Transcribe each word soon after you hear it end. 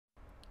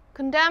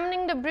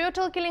Condemning the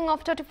brutal killing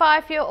of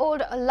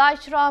 35-year-old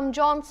Laipham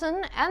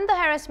Johnson and the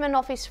harassment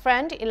of his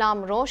friend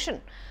Laipham Khunou.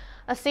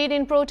 A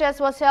sit-in protest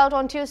was held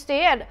on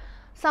Tuesday at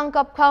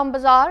Sangkapkham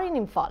Bazaar in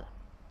Imphal.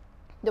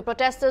 The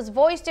protesters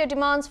voiced their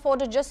demands for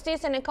the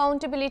justice and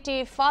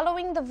accountability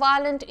following the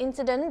violent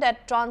incident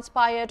that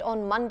transpired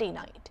on Monday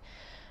night.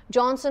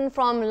 Johnson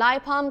from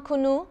Laipham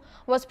Khunou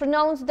was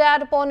pronounced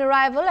dead upon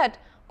arrival at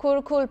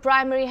Kurkul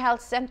Primary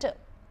Health Centre.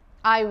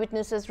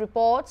 Eyewitnesses'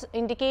 reports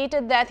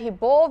indicated that he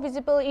bore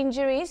visible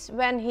injuries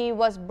when he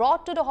was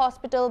brought to the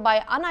hospital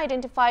by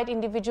unidentified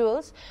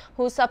individuals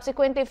who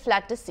subsequently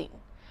fled the scene,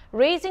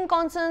 raising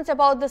concerns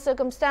about the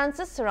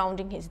circumstances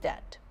surrounding his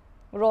death.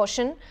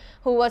 Roshan,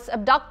 who was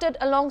abducted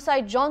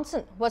alongside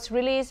Johnson, was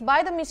released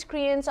by the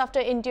miscreants after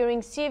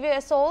enduring severe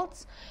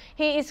assaults.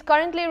 He is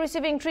currently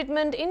receiving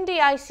treatment in the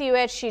ICU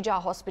at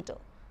Shija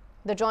Hospital.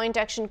 The Joint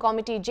Action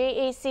Committee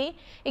JAC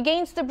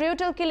against the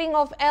brutal killing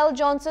of L.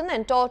 Johnson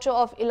and torture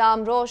of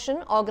Laipham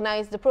Khunou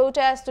organized the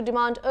protest to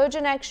demand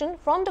urgent action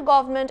from the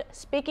government.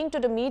 Speaking to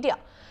the media,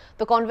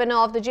 the convener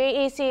of the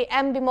JAC,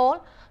 M.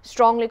 Bimol,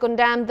 strongly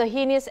condemned the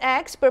heinous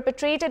acts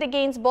perpetrated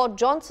against both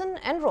Johnson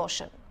and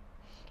Roshan.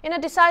 In a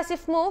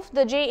decisive move,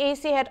 the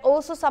JAC had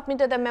also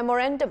submitted a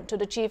memorandum to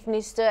the Chief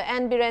Minister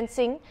N. Biren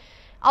Singh,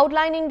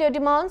 outlining their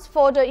demands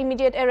for the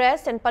immediate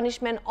arrest and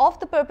punishment of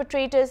the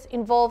perpetrators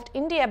involved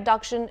in the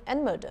abduction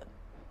and murder.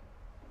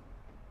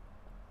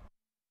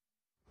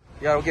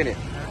 Yeah, okay.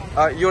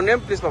 Your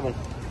name, please, Babung.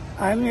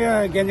 I'm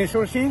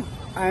Ganeshwar Singh.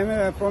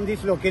 I'm from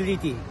this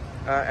locality.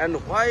 And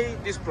why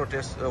this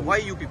protest? Why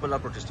you people are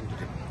protesting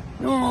today?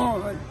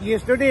 No,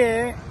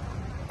 yesterday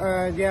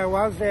there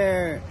was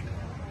a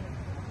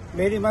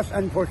very much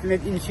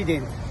unfortunate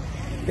incident.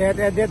 That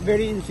at that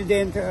very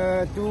incident,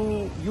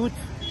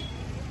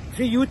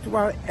 three youth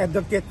were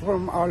abducted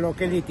from our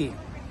locality,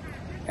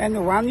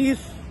 and one is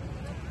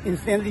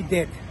instantly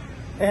dead,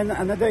 and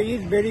another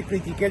is very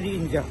critically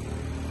injured,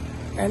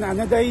 and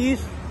another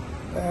is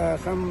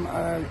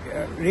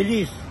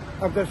released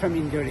after some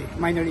injury,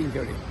 minor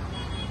injury.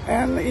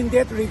 And in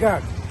that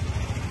regard,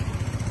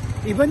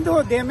 even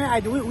though they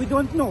may, we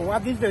don't know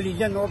what is the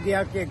reason of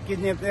their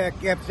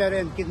capture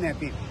and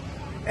kidnapping,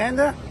 and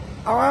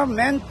our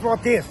main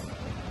protest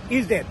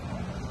is that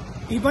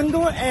even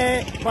though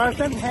a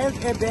person has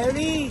a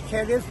very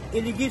serious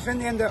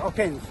allegation and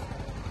offense,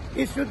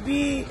 it should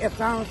be a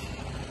chance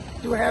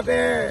to have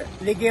a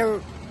legal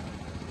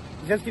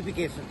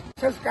justification.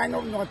 Such kind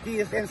of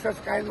notice and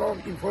such kind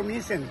of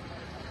information,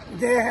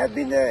 they have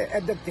been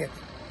abducted,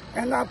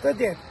 and after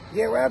that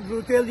they were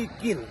brutally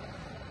killed,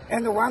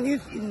 and one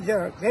is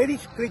injured very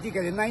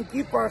critically.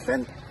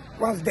 90%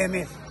 was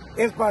damaged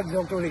as per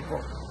doctor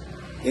report.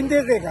 In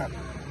this regard,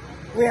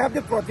 we have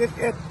the protest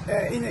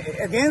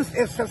against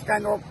such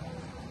kind of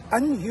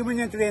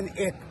unhumanitarian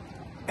act,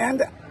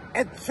 and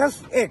at such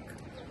act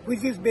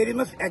which is very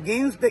much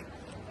against the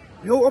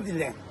law of the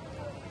land.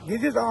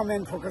 This is our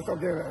main focus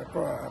of the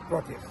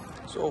protest.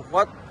 So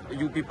what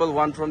you people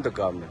want from the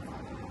government?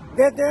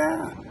 That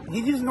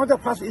this is not the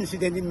first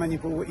incident in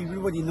Manipur,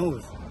 everybody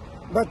knows.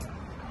 But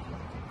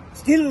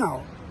still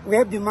now, we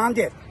have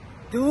demanded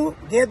to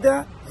get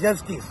the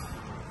justice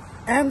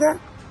and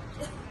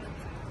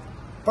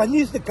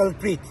punish the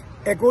culprit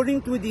according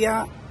to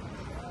their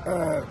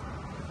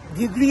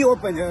degree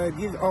of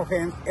this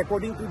offense,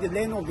 according to the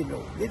lane of the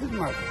law. This is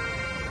must.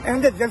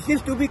 And the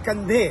justice to be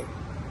conveyed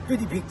to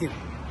the victim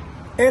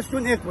as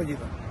soon as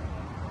possible.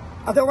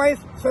 Otherwise,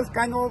 such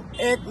kind of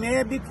act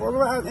may be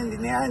followed and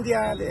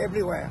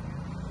everywhere.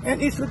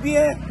 And it should be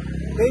a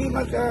very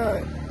much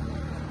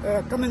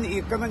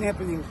common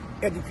happening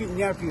at the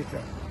near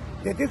future.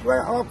 That is why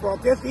our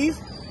protest is,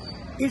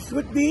 it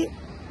should be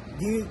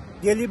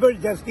deliver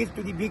justice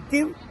to the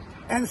victim,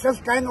 and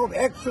such kind of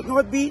act should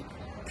not be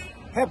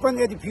happen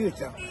in the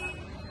future.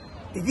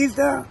 It is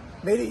a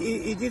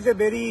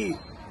very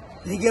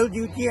legal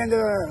duty and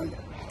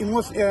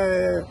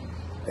emotional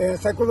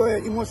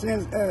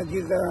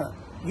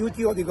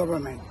duty of the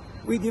government.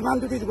 We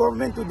demand to the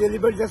government to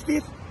deliver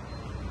justice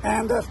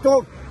and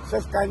stop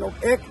such kind of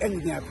act in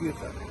the near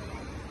future.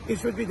 It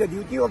should be the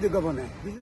duty of the government.